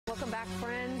Welcome back,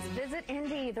 friends. Visit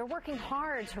Indy. They're working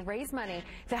hard to raise money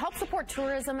to help support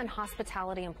tourism and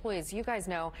hospitality employees. You guys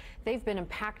know they've been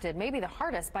impacted, maybe the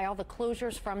hardest, by all the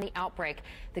closures from the outbreak.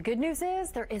 The good news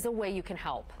is there is a way you can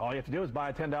help. All you have to do is buy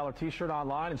a $10 T-shirt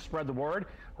online and spread the word.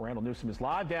 Randall Newsom is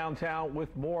live downtown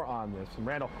with more on this. And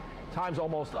Randall, time's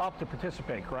almost up to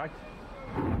participate, correct?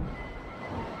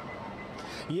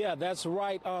 Yeah, that's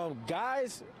right.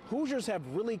 Guys, Hoosiers have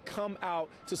really come out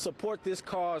to support this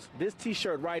cause. This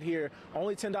T-shirt right here,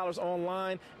 only $10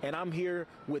 online, and I'm here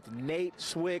with Nate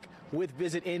Swick with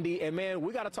Visit Indy. And man,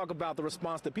 we got to talk about the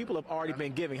response that people have already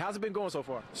been giving. How's it been going so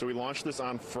far? So we launched this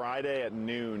on Friday at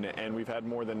noon, and we've had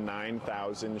more than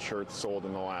 9,000 shirts sold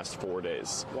in the last 4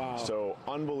 days. Wow. So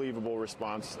unbelievable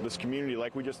response. This community,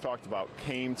 like we just talked about,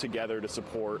 came together to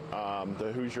support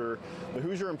the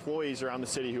Hoosier employees around the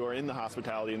city who are in the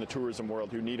hospitality and the tourism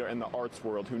world, who need, and the arts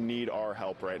world, who need our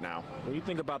help right now. When you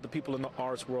think about the people in the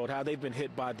arts world, how they've been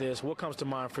hit by this, what comes to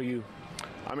mind for you?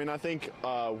 I mean, I think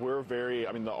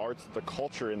the arts, the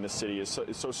culture in this city is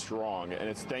so strong, and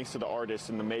it's thanks to the artists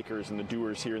and the makers and the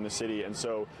doers here in the city. And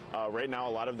so right now,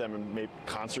 a lot of them make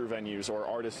concert venues or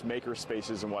artist maker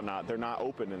spaces and whatnot. They're not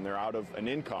open and they're out of an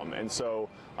income. And so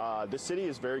the city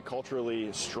is very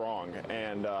culturally strong,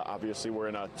 and obviously we're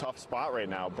in a tough spot right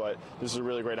now, but this is a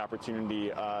really great opportunity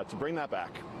to bring that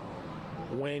back.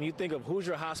 When you think of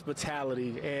Hoosier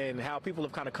hospitality and how people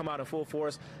have kind of come out in full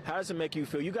force, how does it make you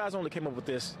feel? You guys only came up with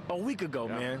this a week ago,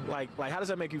 man. Like how does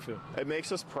that make you feel? It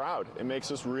makes us proud. It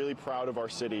makes us really proud of our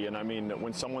city. And I mean,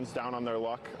 when someone's down on their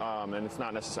luck, and it's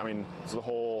not necessarily, I mean, it's the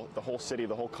whole city,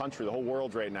 the whole country, the whole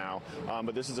world right now.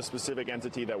 But this is a specific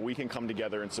entity that we can come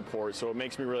together and support. So it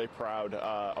makes me really proud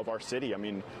of our city. I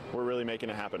mean, we're really making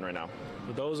it happen right now.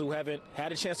 For those who haven't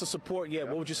had a chance to support yet,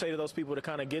 what would you say to those people to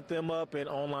kind of get them up and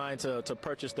online to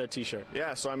purchase their T-shirt?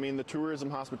 Yeah, so I mean, the tourism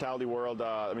hospitality world,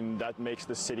 I mean, that makes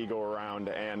the city go around,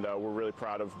 and we're really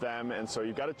proud of them. And so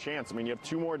you've got a chance. I mean, you have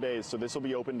 2 more days, so this will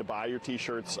be open to buy your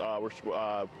T-shirts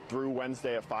through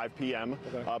Wednesday at 5 p.m.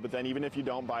 Okay. But then even if you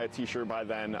don't buy a T-shirt by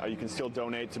then, you can still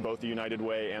donate to both the United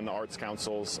Way and the Arts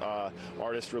Council's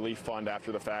Artist Relief Fund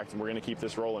after the fact, and we're going to keep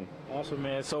this rolling. Awesome,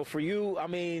 man. So for you, I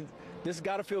mean, this has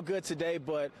got to feel good today,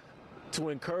 but to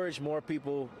encourage more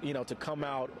people, to come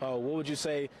out, what would you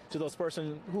say to those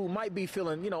persons who might be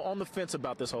feeling, on the fence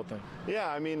about this whole thing? Yeah,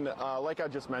 I mean, like I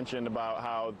just mentioned about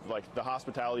how, like, the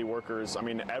hospitality workers, I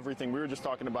mean, everything, we were just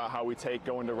talking about how we take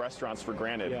going to restaurants for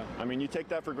granted. Yeah. I mean, you take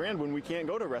that for granted when we can't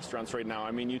go to restaurants right now.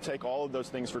 I mean, you take all of those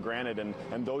things for granted,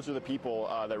 and those are the people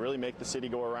that really make the city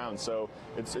go around. So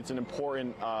it's an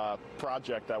important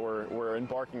project that we're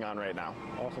embarking on right now.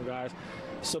 Awesome, guys.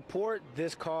 Support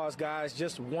this cause, guys.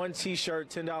 Just one T-shirt,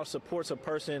 $10 supports a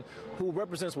person who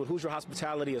represents what Hoosier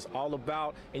hospitality is all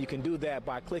about, and you can do that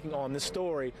by clicking on this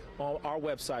story on our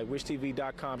website,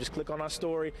 wishtv.com. Just click on our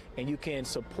story, and you can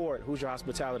support Hoosier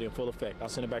hospitality in full effect. I'll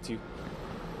send it back to you.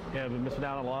 Yeah, we've been missing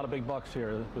out on a lot of big bucks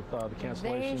here with the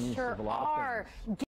cancellations They sure of a lot of things. are.